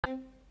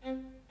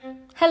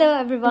Hello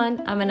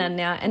everyone, I'm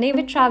Ananya, an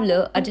avid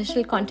traveler, a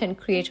digital content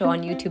creator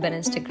on YouTube and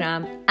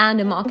Instagram,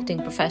 and a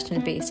marketing professional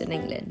based in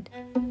England.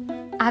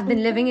 I've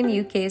been living in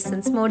UK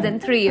since more than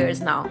 3 years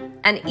now,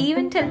 and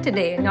even till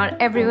today, not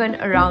everyone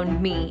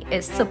around me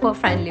is super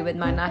friendly with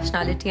my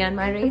nationality and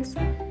my race.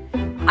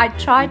 I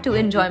try to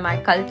enjoy my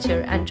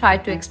culture and try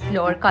to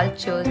explore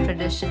cultures,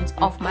 traditions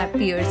of my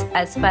peers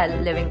as well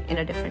living in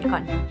a different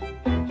country.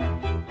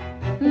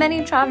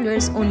 Many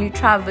travelers only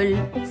travel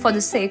for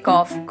the sake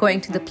of going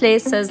to the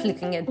places,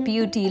 looking at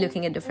beauty,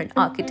 looking at different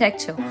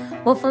architecture.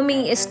 But for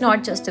me, it's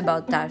not just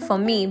about that. For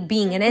me,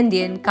 being an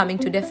Indian, coming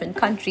to different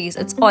countries,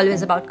 it's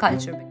always about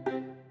culture.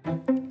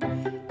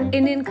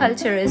 Indian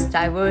culture is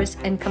diverse,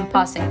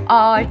 encompassing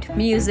art,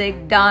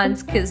 music,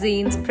 dance,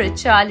 cuisine,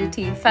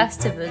 spirituality,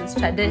 festivals,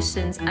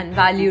 traditions, and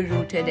value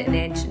rooted in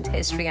ancient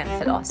history and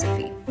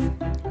philosophy.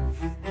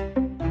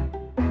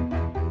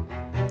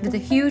 With a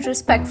huge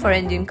respect for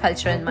Indian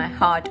culture in my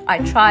heart, I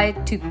try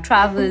to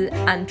travel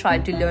and try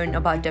to learn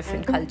about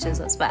different cultures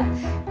as well.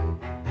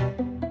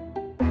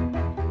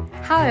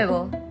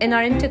 However, in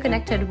our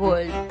interconnected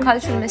world,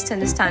 cultural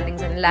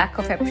misunderstandings and lack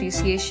of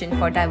appreciation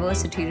for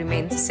diversity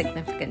remains a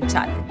significant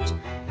challenge.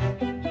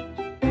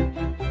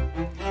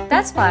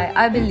 That's why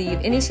I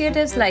believe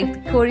initiatives like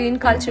the Korean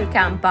Culture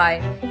Camp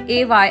by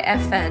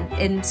AYFN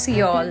in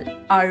Seoul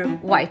are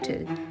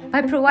vital.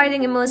 By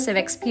providing immersive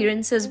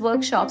experiences,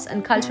 workshops,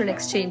 and cultural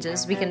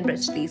exchanges, we can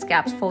bridge these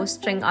gaps,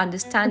 fostering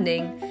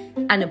understanding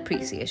and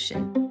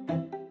appreciation.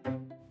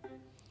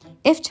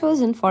 If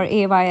chosen for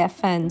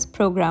AYFN's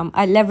program,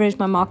 I leverage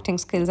my marketing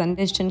skills and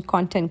digital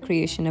content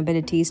creation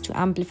abilities to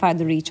amplify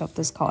the reach of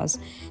this cause.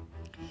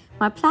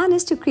 My plan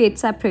is to create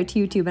separate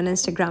YouTube and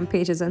Instagram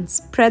pages and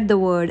spread the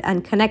word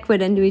and connect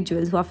with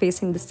individuals who are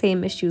facing the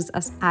same issues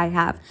as I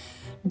have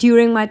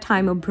during my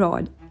time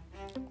abroad.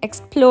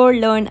 Explore,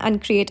 learn,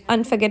 and create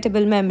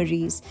unforgettable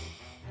memories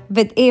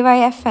with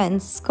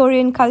AYFN's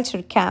Korean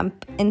Culture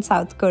Camp in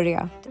South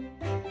Korea.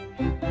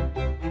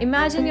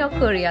 Imagine your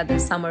Korea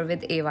this summer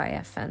with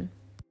AYFN.